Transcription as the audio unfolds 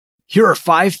Here are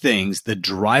 5 things that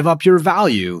drive up your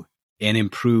value and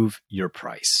improve your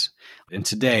price. And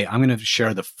today I'm going to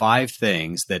share the 5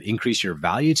 things that increase your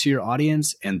value to your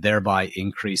audience and thereby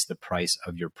increase the price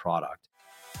of your product.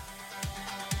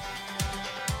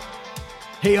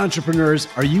 Hey entrepreneurs,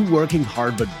 are you working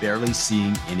hard but barely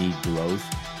seeing any growth?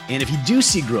 And if you do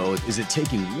see growth, is it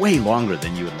taking way longer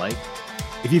than you would like?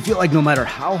 If you feel like no matter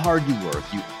how hard you work,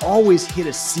 you always hit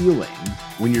a ceiling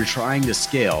when you're trying to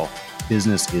scale,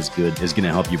 Business is Good is going to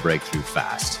help you break through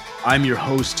fast. I'm your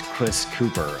host, Chris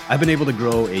Cooper. I've been able to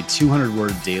grow a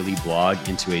 200-word daily blog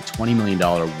into a $20 million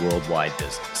worldwide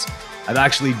business. I've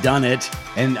actually done it,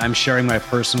 and I'm sharing my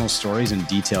personal stories and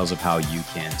details of how you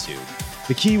can too.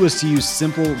 The key was to use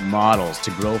simple models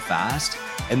to grow fast,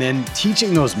 and then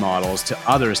teaching those models to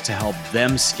others to help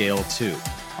them scale too.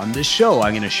 On this show,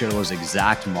 I'm going to share those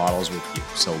exact models with you.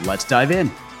 So let's dive in.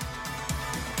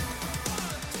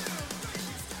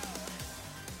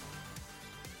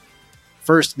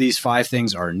 First, these 5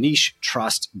 things are niche,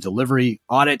 trust, delivery,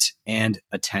 audit, and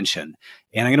attention.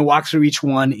 And I'm going to walk through each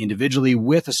one individually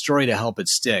with a story to help it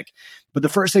stick. But the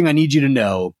first thing I need you to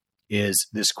know is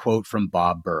this quote from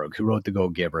Bob Burg, who wrote The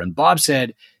Go-Giver. And Bob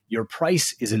said, "Your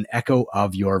price is an echo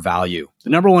of your value." The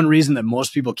number one reason that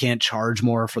most people can't charge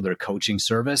more for their coaching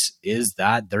service is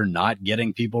that they're not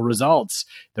getting people results.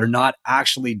 They're not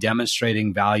actually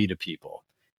demonstrating value to people.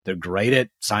 They're great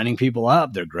at signing people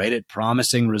up. They're great at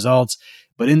promising results.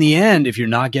 But in the end, if you're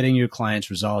not getting your clients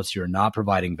results, you're not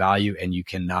providing value and you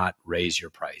cannot raise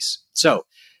your price. So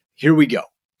here we go.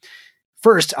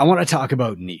 First, I want to talk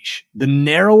about niche. The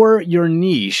narrower your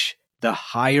niche, the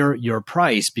higher your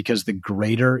price because the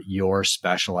greater your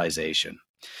specialization.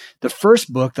 The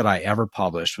first book that I ever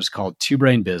published was called Two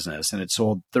Brain Business, and it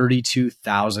sold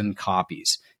 32,000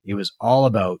 copies. It was all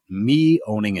about me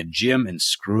owning a gym and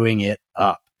screwing it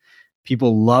up.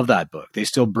 People love that book. They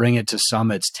still bring it to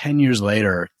summits 10 years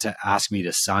later to ask me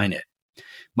to sign it.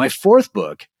 My fourth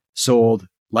book sold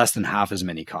less than half as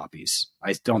many copies.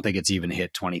 I don't think it's even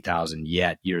hit 20,000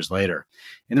 yet years later.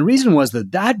 And the reason was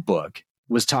that that book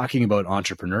was talking about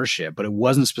entrepreneurship, but it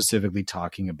wasn't specifically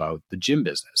talking about the gym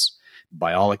business.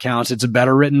 By all accounts, it's a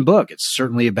better written book. It's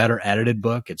certainly a better edited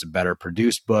book. It's a better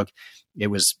produced book. It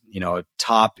was,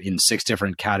 top in 6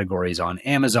 different categories on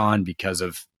Amazon because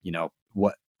of,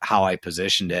 how I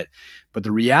positioned it. But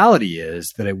the reality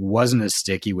is that it wasn't as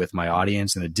sticky with my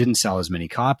audience and it didn't sell as many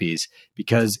copies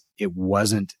because it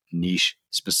wasn't niche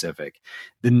specific.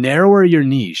 The narrower your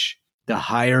niche, the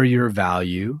higher your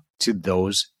value to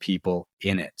those people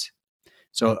in it.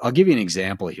 So I'll give you an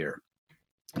example here.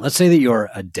 Let's say that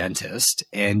you're a dentist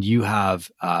and you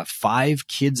have 5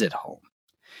 kids at home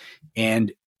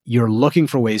and you're looking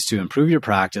for ways to improve your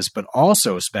practice, but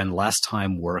also spend less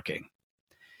time working.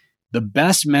 The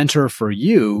best mentor for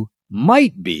you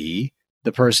might be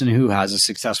the person who has a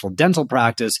successful dental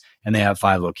practice and they have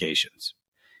 5 locations.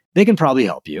 They can probably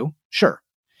help you, sure,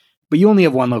 but you only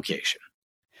have 1 location.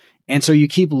 And so you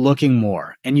keep looking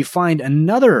more and you find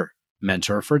another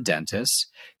mentor for dentists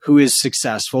who is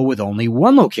successful with only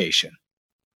 1 location.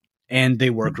 And they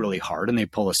work really hard and they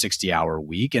pull a 60-hour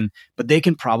week, but they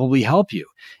can probably help you.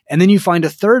 And then you find a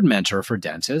third mentor for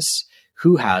dentists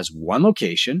who has 1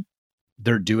 location.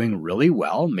 They're doing really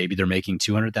well. Maybe they're making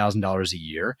 $200,000 a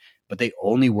year, but they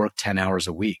only work 10 hours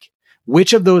a week.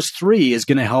 Which of those 3 is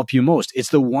going to help you most? It's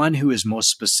the one who is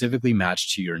most specifically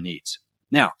matched to your needs.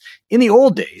 Now, in the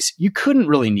old days, you couldn't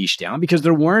really niche down because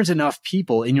there weren't enough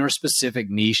people in your specific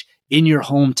niche in your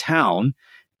hometown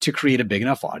to create a big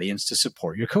enough audience to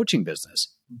support your coaching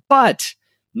business. But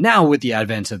now with the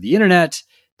advent of the internet,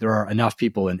 there are enough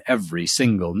people in every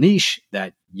single niche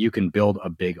that you can build a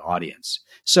big audience.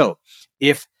 So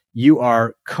if you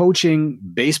are coaching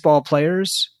baseball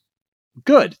players,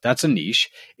 good, that's a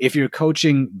niche. If you're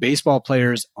coaching baseball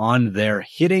players on their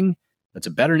hitting, that's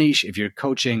a better niche. If you're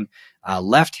coaching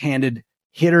left-handed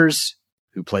hitters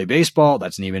who play baseball,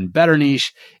 that's an even better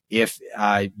niche. If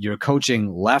you're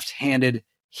coaching left-handed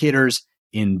hitters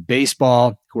in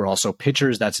baseball who are also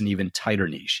pitchers, that's an even tighter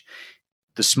niche.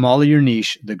 The smaller your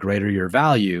niche, the greater your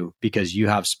value because you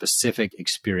have specific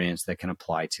experience that can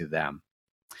apply to them.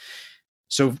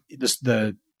 So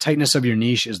the tightness of your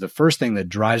niche is the first thing that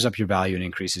drives up your value and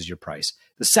increases your price.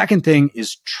 The second thing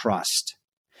is trust.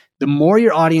 The more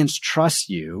your audience trusts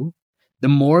you, the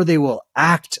more they will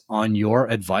act on your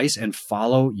advice and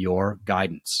follow your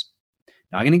guidance.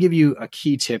 Now, I'm going to give you a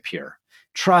key tip here.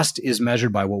 Trust is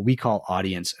measured by what we call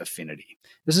audience affinity.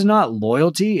 This is not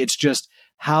loyalty. It's just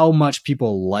how much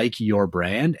people like your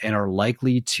brand and are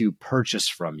likely to purchase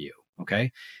from you.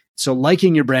 Okay. So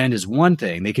liking your brand is one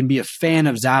thing. They can be a fan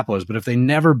of Zappos, but if they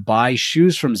never buy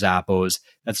shoes from Zappos,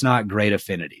 that's not great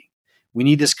affinity. We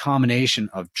need this combination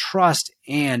of trust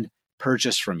and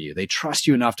purchase from you. They trust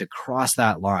you enough to cross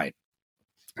that line.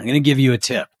 I'm going to give you a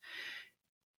tip.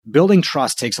 Building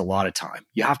trust takes a lot of time.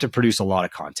 You have to produce a lot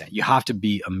of content. You have to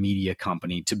be a media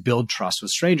company to build trust with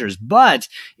strangers. But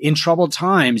in troubled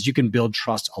times, you can build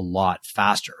trust a lot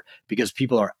faster because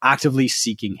people are actively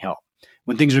seeking help.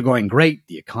 When things are going great,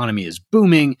 the economy is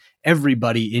booming,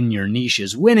 everybody in your niche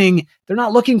is winning, they're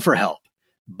not looking for help.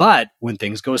 But when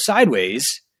things go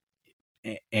sideways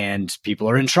and people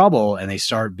are in trouble and they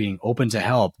start being open to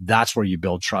help, that's where you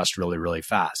build trust really, really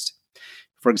fast.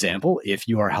 For example, if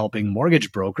you are helping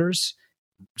mortgage brokers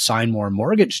sign more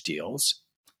mortgage deals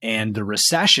and the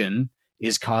recession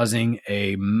is causing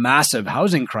a massive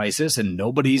housing crisis and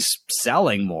nobody's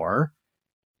selling more,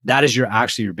 that is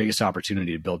your biggest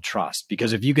opportunity to build trust.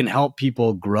 Because if you can help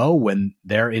people grow when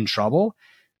they're in trouble,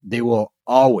 they will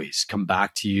always come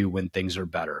back to you when things are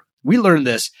better. We learned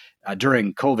this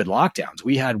during COVID lockdowns.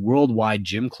 We had worldwide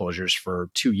gym closures for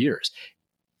 2 years.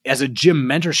 As a gym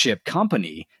mentorship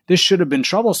company, this should have been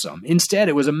troublesome. Instead,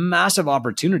 it was a massive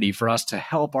opportunity for us to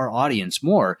help our audience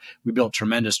more. We built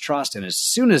tremendous trust. And as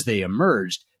soon as they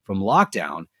emerged from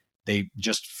lockdown, they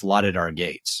just flooded our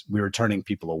gates. We were turning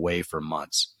people away for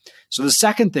months. So the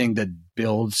second thing that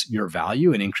builds your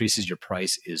value and increases your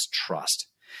price is trust.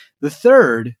 The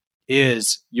third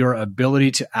is your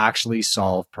ability to actually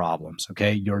solve problems,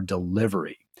 okay? Your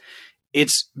delivery.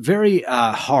 It's very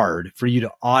hard for you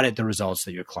to audit the results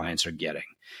that your clients are getting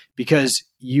because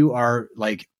you are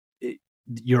like,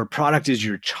 your product is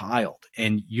your child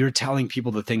and you're telling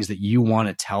people the things that you want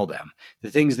to tell them, the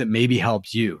things that maybe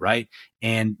helped you, right?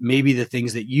 And maybe the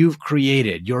things that you've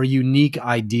created, your unique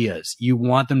ideas, you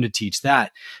want them to teach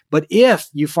that. But if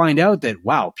you find out that,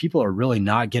 wow, people are really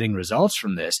not getting results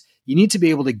from this, you need to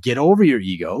be able to get over your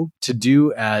ego to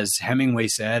do as Hemingway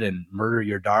said and murder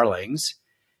your darlings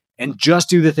and just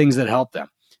do the things that help them.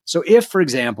 So if, for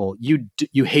example, you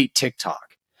hate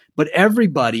TikTok, but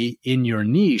everybody in your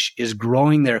niche is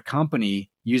growing their company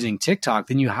using TikTok,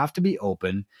 then you have to be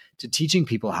open to teaching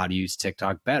people how to use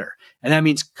TikTok better. And that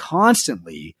means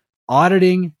constantly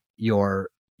auditing your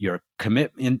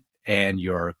commitment and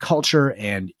your culture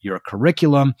and your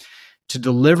curriculum to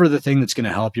deliver the thing that's going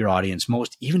to help your audience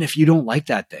most, even if you don't like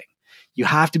that thing. You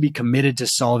have to be committed to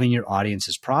solving your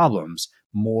audience's problems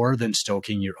more than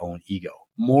stoking your own ego,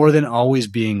 more than always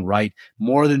being right,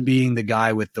 more than being the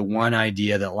guy with the one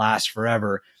idea that lasts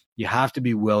forever. You have to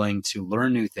be willing to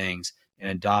learn new things and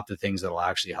adopt the things that will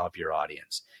actually help your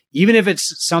audience. Even if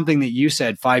it's something that you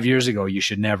said 5 years ago you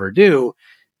should never do,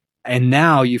 and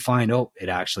now you find, oh, it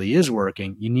actually is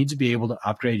working, you need to be able to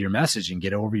upgrade your message and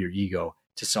get over your ego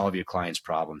to solve your clients'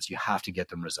 problems. You have to get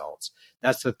them results.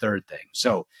 That's the third thing.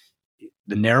 So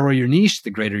the narrower your niche, the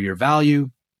greater your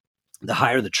value. The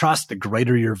higher the trust, the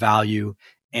greater your value,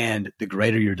 and the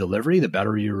greater your delivery, the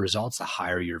better your results, the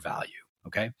higher your value.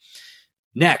 Okay.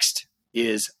 Next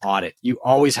is audit. You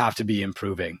always have to be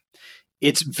improving.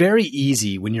 It's very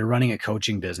easy when you're running a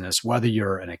coaching business, whether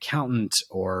you're an accountant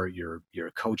or you're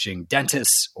coaching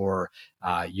dentists or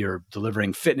you're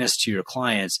delivering fitness to your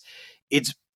clients.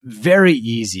 It's very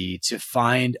easy to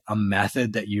find a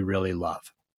method that you really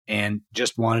love and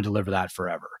just want to deliver that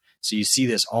forever. So you see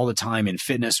this all the time in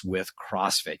fitness with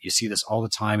CrossFit. You see this all the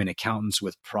time in accountants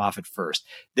with Profit First.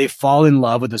 They fall in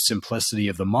love with the simplicity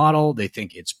of the model. They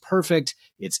think it's perfect,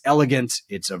 it's elegant,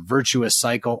 it's a virtuous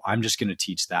cycle. I'm just going to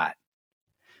teach that.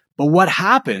 But what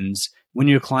happens when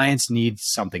your clients need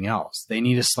something else? They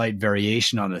need a slight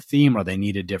variation on the theme or they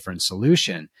need a different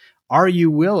solution. Are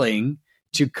you willing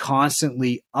to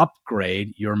constantly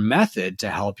upgrade your method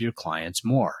to help your clients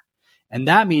more? And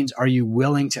that means, are you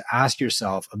willing to ask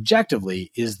yourself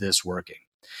objectively, is this working?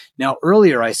 Now,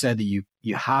 earlier I said that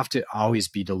you have to always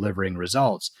be delivering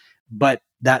results, but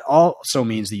that also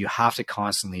means that you have to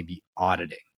constantly be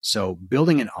auditing. So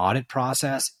building an audit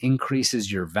process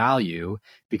increases your value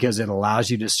because it allows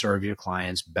you to serve your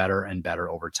clients better and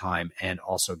better over time and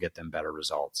also get them better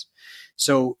results.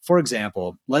 So for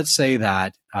example, let's say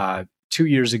that 2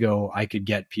 years ago, I could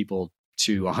get people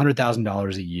to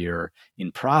 $100,000 a year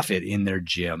in profit in their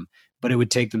gym, but it would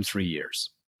take them 3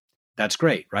 years. That's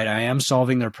great, right? I am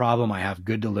solving their problem. I have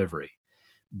good delivery.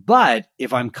 But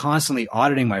if I'm constantly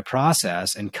auditing my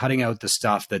process and cutting out the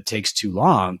stuff that takes too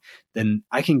long, then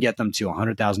I can get them to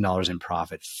 $100,000 in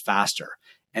profit faster.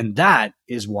 And that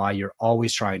is why you're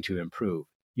always trying to improve.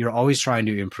 You're always trying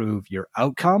to improve your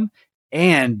outcome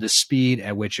and the speed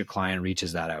at which your client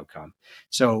reaches that outcome.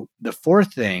 So the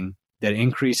fourth thing that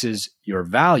increases your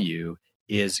value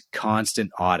is constant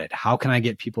audit. How can I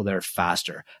get people there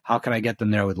faster? How can I get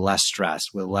them there with less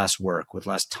stress, with less work, with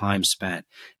less time spent?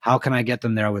 How can I get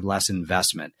them there with less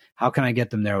investment? How can I get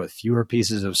them there with fewer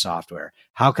pieces of software?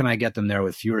 How can I get them there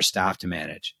with fewer staff to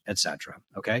manage, etc.?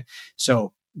 Okay.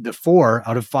 So the 4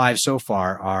 out of 5 so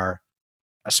far are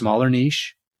a smaller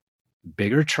niche,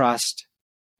 bigger trust,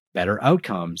 better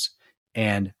outcomes,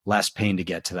 and less pain to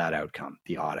get to that outcome,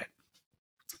 the audit.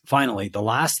 Finally, the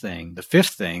last thing, the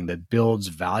 5th thing that builds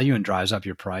value and drives up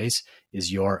your price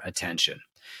is your attention.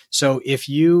 So if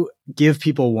you give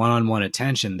people one-on-one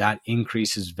attention, that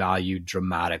increases value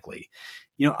dramatically.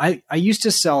 You know, I used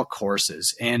to sell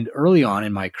courses, and early on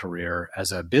in my career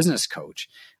as a business coach,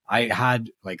 I had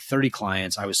like 30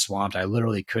 clients. I was swamped. I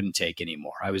literally couldn't take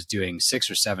anymore. I was doing 6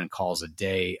 or 7 calls a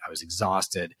day. I was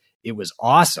exhausted. It was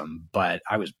awesome, but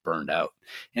I was burned out.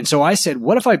 And so I said,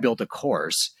 what if I built a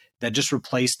course that just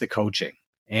replaced the coaching?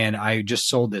 And I just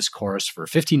sold this course for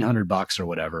 $1,500 or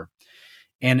whatever.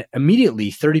 And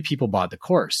immediately 30 people bought the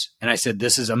course. And I said,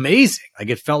 this is amazing. Like,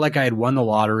 it felt like I had won the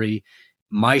lottery.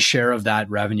 My share of that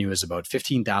revenue is about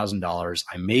 $15,000.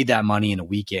 I made that money in a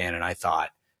weekend. And I thought,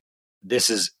 this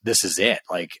is it.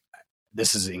 Like,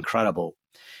 this is incredible.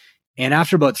 And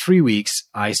after about 3 weeks,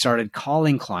 I started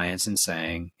calling clients and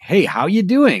saying, hey, how you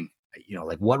doing? You know,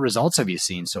 like, what results have you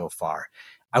seen so far?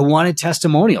 I wanted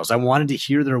testimonials. I wanted to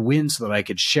hear their wins so that I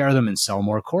could share them and sell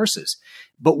more courses.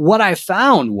 But what I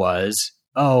found was,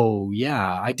 oh,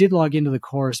 yeah, I did log into the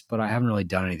course, but I haven't really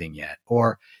done anything yet.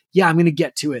 Or, yeah, I'm going to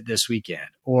get to it this weekend.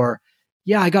 Or,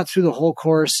 yeah, I got through the whole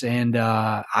course and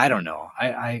I don't know.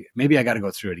 Maybe I got to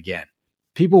go through it again.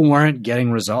 People weren't getting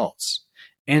results.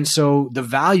 And so the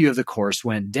value of the course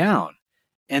went down.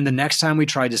 And the next time we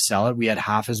tried to sell it, we had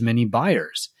half as many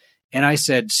buyers. And I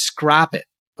said, scrap it.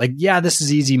 Like, yeah, this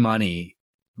is easy money,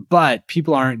 but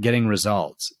people aren't getting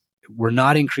results. We're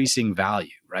not increasing value,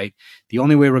 right? The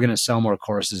only way we're going to sell more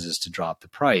courses is to drop the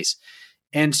price.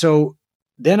 And so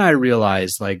then I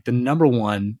realized, like, the number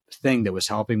one thing that was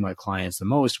helping my clients the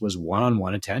most was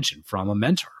one-on-one attention from a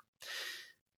mentor.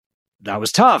 That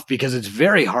was tough because it's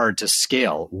very hard to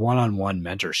scale one-on-one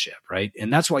mentorship, right?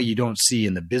 And that's why you don't see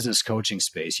in the business coaching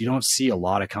space, you don't see a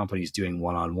lot of companies doing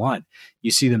one-on-one. You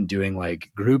see them doing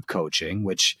like group coaching,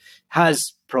 which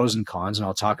has pros and cons, and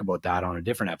I'll talk about that on a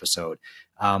different episode.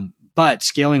 But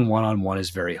scaling one-on-one is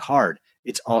very hard.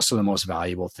 It's also the most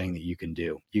valuable thing that you can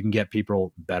do. You can get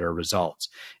people better results.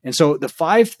 And so the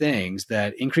 5 things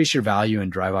that increase your value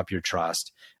and drive up your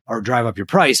trust or drive up your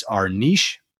price are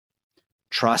niche,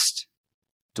 trust,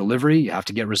 delivery, you have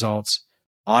to get results.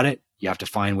 Audit, you have to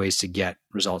find ways to get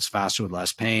results faster with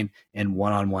less pain. And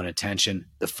one-on-one attention,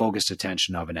 the focused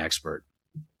attention of an expert.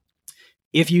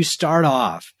 If you start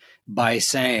off by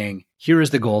saying, here is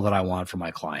the goal that I want for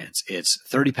my clients. It's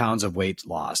 30 pounds of weight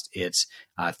lost. It's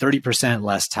 30%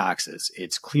 less taxes.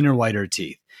 It's cleaner, whiter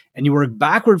teeth. And you work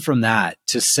backward from that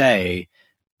to say,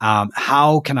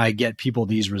 how can I get people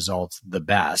these results the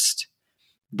best?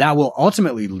 That will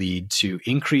ultimately lead to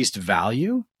increased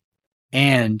value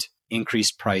and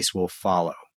increased price will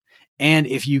follow. And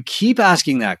if you keep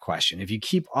asking that question, if you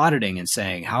keep auditing and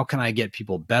saying, how can I get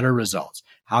people better results?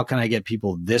 How can I get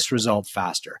people this result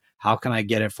faster? How can I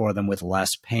get it for them with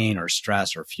less pain or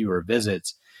stress or fewer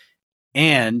visits?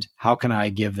 And how can I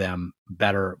give them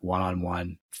better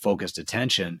one-on-one focused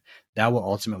attention? That will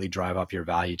ultimately drive up your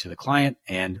value to the client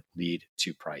and lead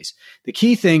to price. The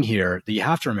key thing here that you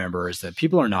have to remember is that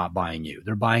people are not buying you.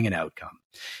 They're buying an outcome.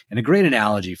 And a great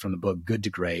analogy from the book Good to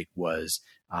Great was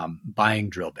buying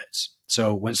drill bits.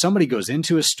 So when somebody goes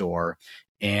into a store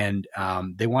and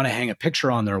they want to hang a picture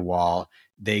on their wall,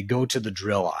 they go to the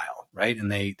drill aisle, right?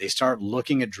 And they start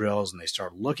looking at drills and they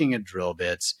start looking at drill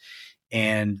bits.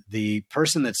 And the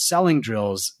person that's selling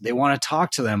drills, they want to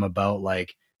talk to them about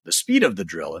like the speed of the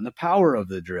drill and the power of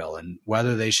the drill and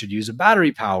whether they should use a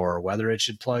battery power or whether it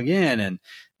should plug in. And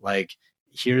like,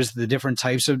 here's the different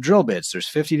types of drill bits. There's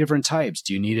 50 different types.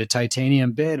 Do you need a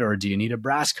titanium bit or do you need a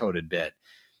brass coated bit?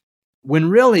 When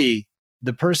really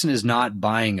the person is not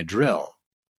buying a drill,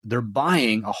 they're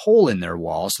buying a hole in their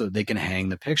wall so that they can hang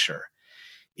the picture.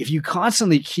 If you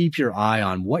constantly keep your eye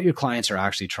on what your clients are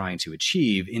actually trying to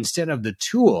achieve instead of the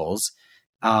tools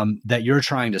that you're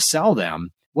trying to sell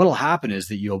them, what will happen is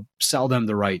that you'll sell them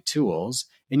the right tools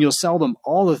and you'll sell them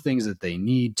all the things that they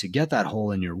need to get that hole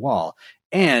in your wall.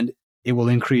 And it will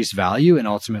increase value and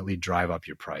ultimately drive up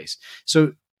your price.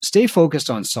 So stay focused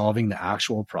on solving the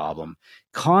actual problem.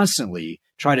 Constantly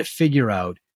try to figure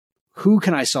out, who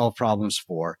can I solve problems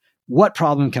for? What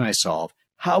problem can I solve?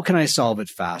 How can I solve it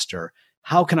faster?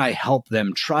 How can I help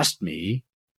them trust me?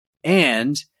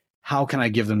 And how can I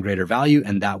give them greater value?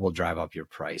 And that will drive up your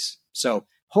price. So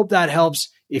hope that helps.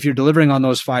 If you're delivering on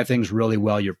those 5 things really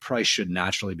well, your price should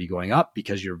naturally be going up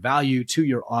because your value to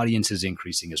your audience is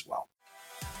increasing as well.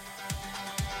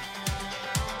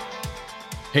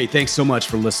 Hey, thanks so much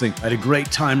for listening. I had a great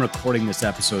time recording this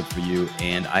episode for you,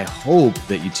 and I hope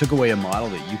that you took away a model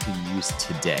that you can use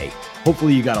today.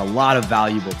 Hopefully you got a lot of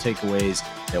valuable takeaways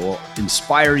that will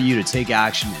inspire you to take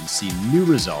action and see new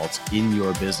results in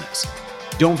your business.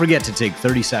 Don't forget to take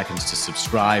 30 seconds to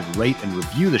subscribe, rate, and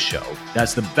review the show.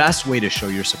 That's the best way to show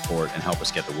your support and help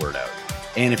us get the word out.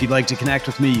 And if you'd like to connect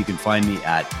with me, you can find me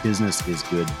at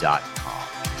businessisgood.com.